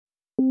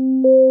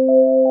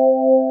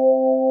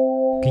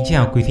Kính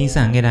chào quý thính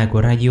giả nghe đài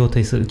của Radio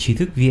Thời sự Trí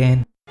thức VN.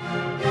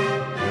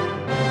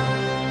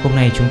 Hôm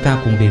nay chúng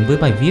ta cùng đến với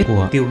bài viết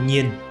của Tiêu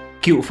Nhiên,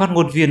 cựu phát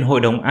ngôn viên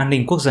Hội đồng An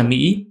ninh Quốc gia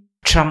Mỹ,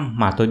 Trump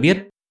mà tôi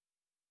biết.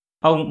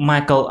 Ông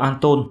Michael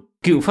Anton,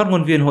 cựu phát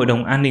ngôn viên Hội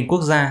đồng An ninh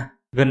Quốc gia,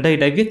 gần đây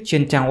đã viết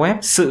trên trang web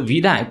Sự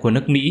Vĩ Đại của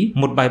nước Mỹ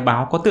một bài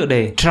báo có tựa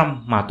đề Trump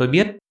mà tôi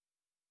biết.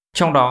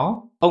 Trong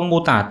đó, ông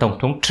mô tả Tổng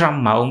thống Trump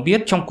mà ông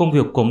biết trong công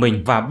việc của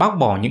mình và bác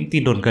bỏ những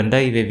tin đồn gần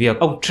đây về việc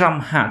ông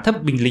Trump hạ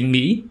thấp binh lính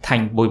Mỹ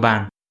thành bồi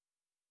bàn.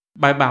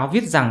 Bài báo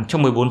viết rằng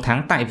trong 14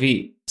 tháng tại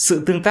vị,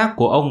 sự tương tác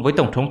của ông với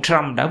Tổng thống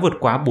Trump đã vượt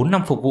quá 4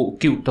 năm phục vụ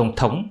cựu Tổng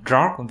thống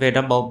George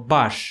W.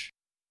 Bush.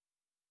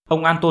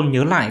 Ông Anton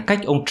nhớ lại cách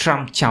ông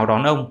Trump chào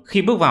đón ông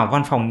khi bước vào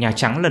văn phòng Nhà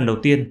Trắng lần đầu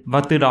tiên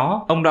và từ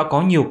đó ông đã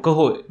có nhiều cơ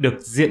hội được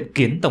diện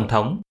kiến Tổng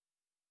thống.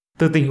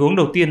 Từ tình huống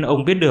đầu tiên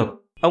ông biết được,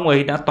 ông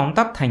ấy đã tóm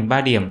tắt thành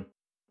 3 điểm.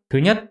 Thứ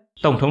nhất,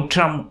 Tổng thống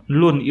Trump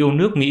luôn yêu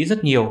nước Mỹ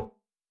rất nhiều.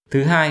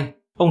 Thứ hai,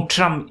 ông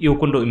Trump yêu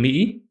quân đội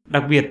Mỹ,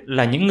 đặc biệt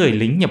là những người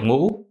lính nhập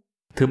ngũ.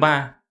 Thứ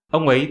ba,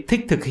 ông ấy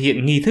thích thực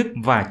hiện nghi thức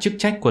và chức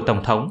trách của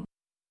Tổng thống.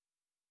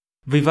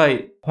 Vì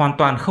vậy, hoàn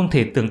toàn không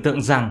thể tưởng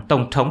tượng rằng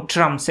Tổng thống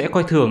Trump sẽ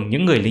coi thường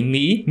những người lính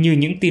Mỹ như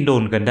những tin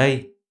đồn gần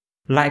đây.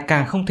 Lại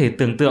càng không thể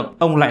tưởng tượng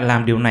ông lại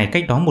làm điều này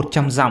cách đó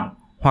 100 dặm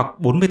hoặc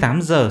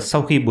 48 giờ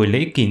sau khi buổi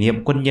lễ kỷ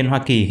niệm quân nhân Hoa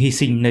Kỳ hy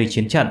sinh nơi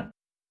chiến trận.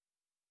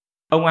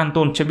 Ông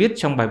Anton cho biết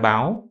trong bài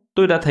báo,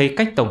 tôi đã thấy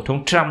cách Tổng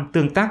thống Trump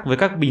tương tác với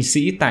các binh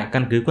sĩ tại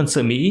căn cứ quân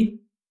sự Mỹ.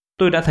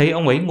 Tôi đã thấy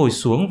ông ấy ngồi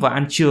xuống và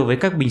ăn trưa với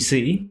các binh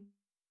sĩ.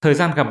 Thời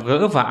gian gặp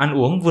gỡ và ăn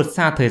uống vượt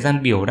xa thời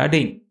gian biểu đã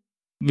định,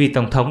 vì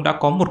Tổng thống đã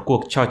có một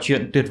cuộc trò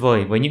chuyện tuyệt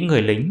vời với những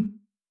người lính.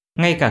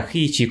 Ngay cả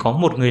khi chỉ có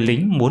một người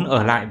lính muốn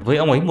ở lại với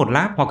ông ấy một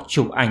lát hoặc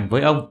chụp ảnh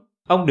với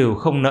ông đều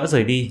không nỡ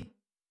rời đi.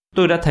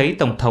 Tôi đã thấy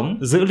Tổng thống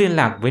giữ liên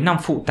lạc với 5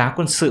 phụ tá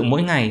quân sự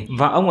mỗi ngày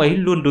và ông ấy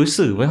luôn đối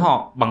xử với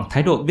họ bằng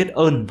thái độ biết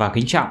ơn và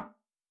kính trọng.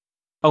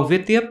 Ông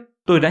viết tiếp,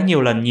 tôi đã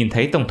nhiều lần nhìn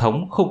thấy Tổng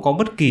thống không có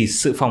bất kỳ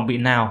sự phòng bị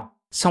nào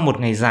sau một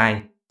ngày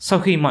dài. Sau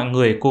khi mọi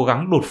người cố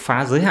gắng đột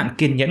phá giới hạn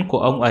kiên nhẫn của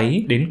ông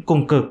ấy đến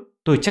cùng cực,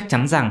 tôi chắc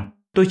chắn rằng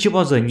tôi chưa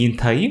bao giờ nhìn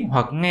thấy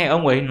hoặc nghe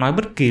ông ấy nói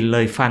bất kỳ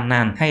lời phàn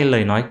nàn hay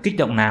lời nói kích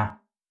động nào.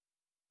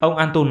 Ông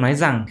Anton nói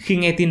rằng khi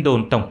nghe tin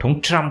đồn Tổng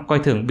thống Trump coi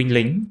thường binh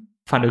lính,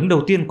 phản ứng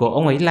đầu tiên của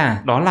ông ấy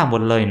là đó là một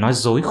lời nói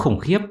dối khủng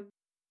khiếp.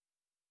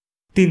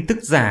 Tin tức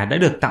giả đã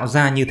được tạo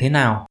ra như thế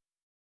nào?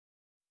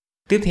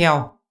 Tiếp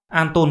theo,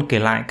 Anton kể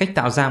lại cách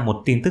tạo ra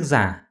một tin tức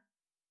giả.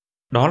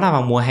 Đó là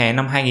vào mùa hè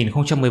năm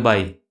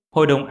 2017,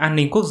 Hội đồng An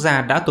ninh Quốc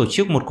gia đã tổ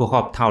chức một cuộc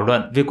họp thảo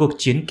luận về cuộc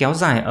chiến kéo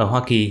dài ở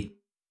Hoa Kỳ.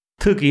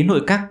 Thư ký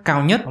nội các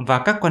cao nhất và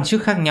các quan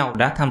chức khác nhau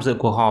đã tham dự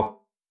cuộc họp.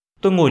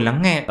 Tôi ngồi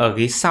lắng nghe ở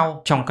ghế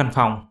sau trong căn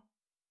phòng.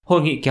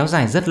 Hội nghị kéo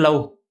dài rất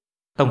lâu.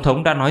 Tổng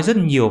thống đã nói rất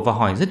nhiều và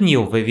hỏi rất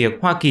nhiều về việc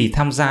Hoa Kỳ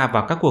tham gia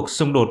vào các cuộc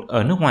xung đột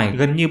ở nước ngoài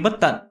gần như bất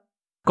tận.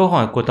 Câu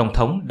hỏi của Tổng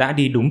thống đã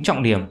đi đúng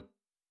trọng điểm.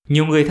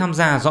 Nhiều người tham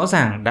gia rõ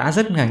ràng đã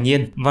rất ngạc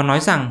nhiên và nói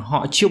rằng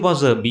họ chưa bao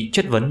giờ bị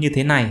chất vấn như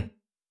thế này.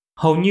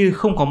 Hầu như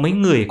không có mấy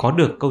người có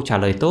được câu trả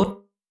lời tốt.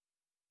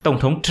 Tổng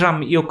thống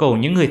Trump yêu cầu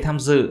những người tham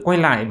dự quay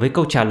lại với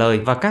câu trả lời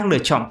và các lựa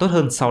chọn tốt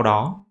hơn sau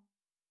đó.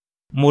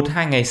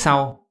 1-2 ngày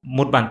sau,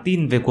 một bản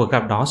tin về cuộc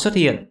gặp đó xuất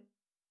hiện.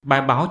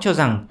 Bài báo cho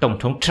rằng Tổng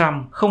thống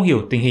Trump không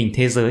hiểu tình hình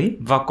thế giới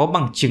và có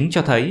bằng chứng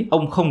cho thấy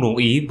ông không đồng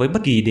ý với bất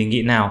kỳ đề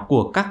nghị nào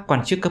của các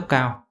quan chức cấp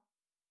cao.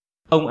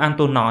 Ông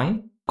Anton nói,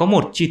 có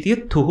một chi tiết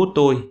thu hút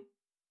tôi.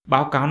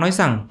 Báo cáo nói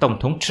rằng Tổng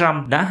thống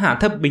Trump đã hạ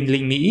thấp binh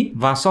lính Mỹ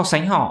và so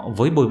sánh họ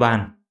với bồi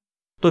bàn.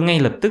 Tôi ngay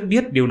lập tức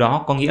biết điều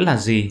đó có nghĩa là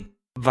gì,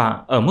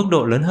 và ở mức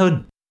độ lớn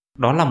hơn,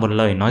 đó là một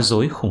lời nói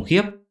dối khủng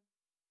khiếp.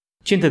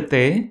 Trên thực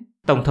tế,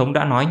 Tổng thống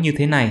đã nói như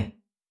thế này.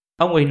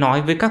 Ông ấy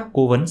nói với các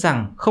cố vấn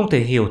rằng không thể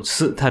hiểu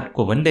sự thật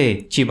của vấn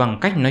đề chỉ bằng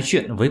cách nói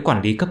chuyện với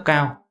quản lý cấp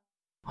cao.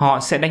 Họ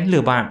sẽ đánh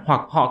lừa bạn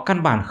hoặc họ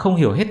căn bản không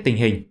hiểu hết tình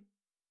hình.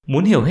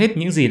 Muốn hiểu hết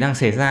những gì đang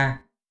xảy ra,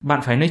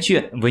 bạn phải nói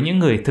chuyện với những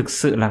người thực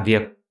sự làm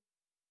việc.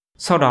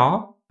 Sau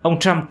đó, ông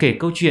Trump kể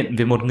câu chuyện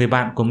về một người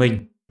bạn của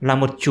mình là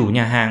một chủ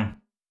nhà hàng.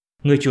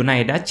 Người chủ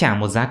này đã trả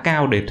một giá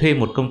cao để thuê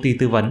một công ty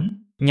tư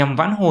vấn nhằm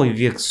vãn hồi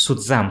việc sụt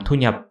giảm thu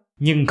nhập,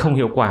 nhưng không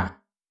hiệu quả.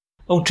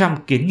 Ông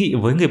Trump kiến nghị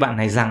với người bạn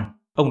này rằng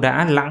ông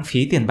đã lãng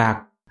phí tiền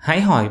bạc.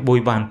 Hãy hỏi bồi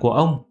bàn của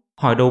ông,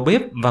 hỏi đầu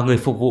bếp và người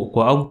phục vụ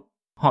của ông.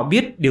 Họ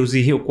biết điều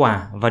gì hiệu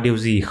quả và điều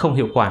gì không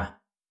hiệu quả.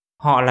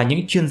 Họ là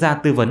những chuyên gia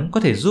tư vấn có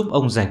thể giúp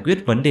ông giải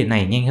quyết vấn đề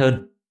này nhanh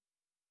hơn.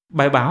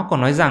 Bài báo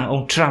còn nói rằng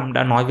ông Trump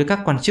đã nói với các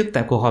quan chức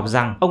tại cuộc họp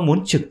rằng ông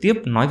muốn trực tiếp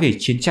nói về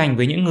chiến tranh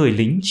với những người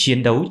lính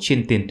chiến đấu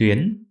trên tiền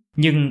tuyến.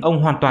 Nhưng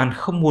ông hoàn toàn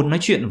không muốn nói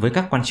chuyện với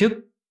các quan chức.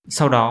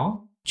 Sau đó,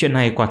 chuyện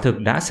này quả thực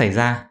đã xảy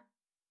ra.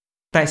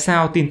 Tại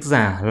sao tin tức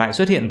giả lại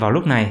xuất hiện vào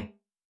lúc này?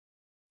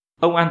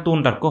 Ông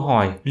Anton đặt câu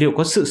hỏi liệu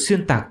có sự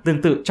xuyên tạc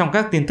tương tự trong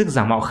các tin tức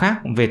giả mạo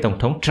khác về Tổng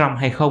thống Trump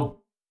hay không?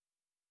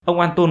 Ông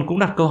Anton cũng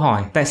đặt câu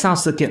hỏi tại sao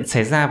sự kiện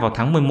xảy ra vào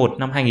tháng 11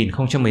 năm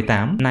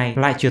 2018 này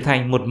lại trở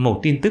thành một mẩu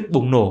tin tức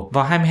bùng nổ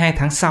vào 22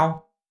 tháng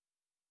sau.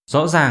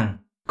 Rõ ràng,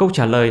 câu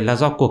trả lời là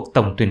do cuộc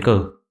tổng tuyển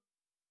cử.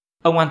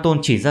 Ông Anton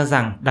chỉ ra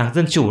rằng Đảng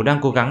Dân Chủ đang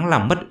cố gắng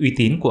làm mất uy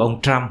tín của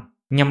ông Trump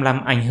nhằm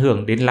làm ảnh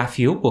hưởng đến lá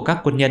phiếu của các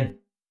quân nhân.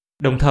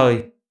 Đồng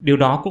thời, điều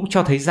đó cũng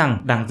cho thấy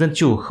rằng Đảng Dân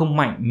Chủ không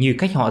mạnh như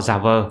cách họ giả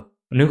vờ,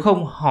 nếu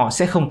không họ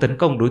sẽ không tấn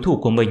công đối thủ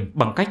của mình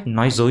bằng cách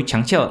nói dối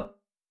trắng trợn.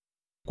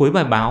 Cuối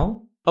bài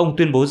báo, ông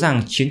tuyên bố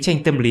rằng chiến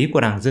tranh tâm lý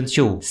của Đảng Dân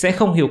Chủ sẽ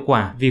không hiệu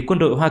quả vì quân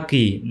đội Hoa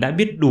Kỳ đã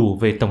biết đủ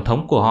về Tổng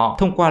thống của họ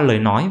thông qua lời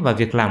nói và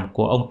việc làm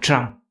của ông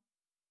Trump.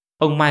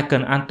 Ông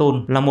Michael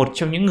Anton là một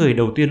trong những người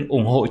đầu tiên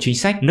ủng hộ chính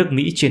sách nước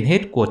Mỹ trên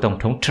hết của Tổng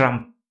thống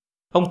Trump.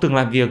 Ông từng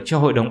làm việc cho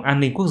Hội đồng An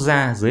ninh Quốc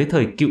gia dưới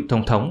thời cựu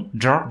Tổng thống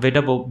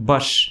George W.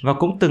 Bush và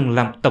cũng từng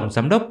làm tổng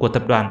giám đốc của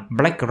tập đoàn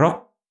BlackRock.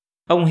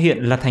 Ông hiện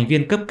là thành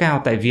viên cấp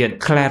cao tại Viện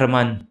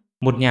Claremont,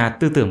 một nhà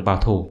tư tưởng bảo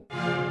thủ.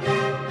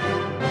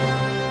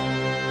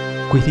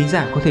 Quý thính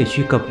giả có thể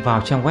truy cập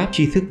vào trang web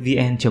tri thức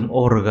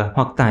vn.org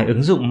hoặc tải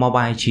ứng dụng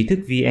mobile Trí thức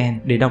VN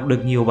để đọc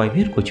được nhiều bài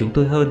viết của chúng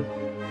tôi hơn.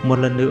 Một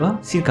lần nữa,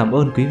 xin cảm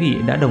ơn quý vị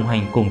đã đồng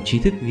hành cùng Trí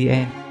thức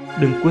VN.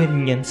 Đừng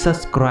quên nhấn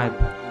subscribe,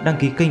 đăng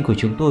ký kênh của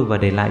chúng tôi và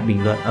để lại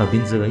bình luận ở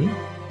bên dưới.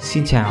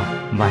 Xin chào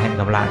và hẹn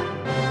gặp lại!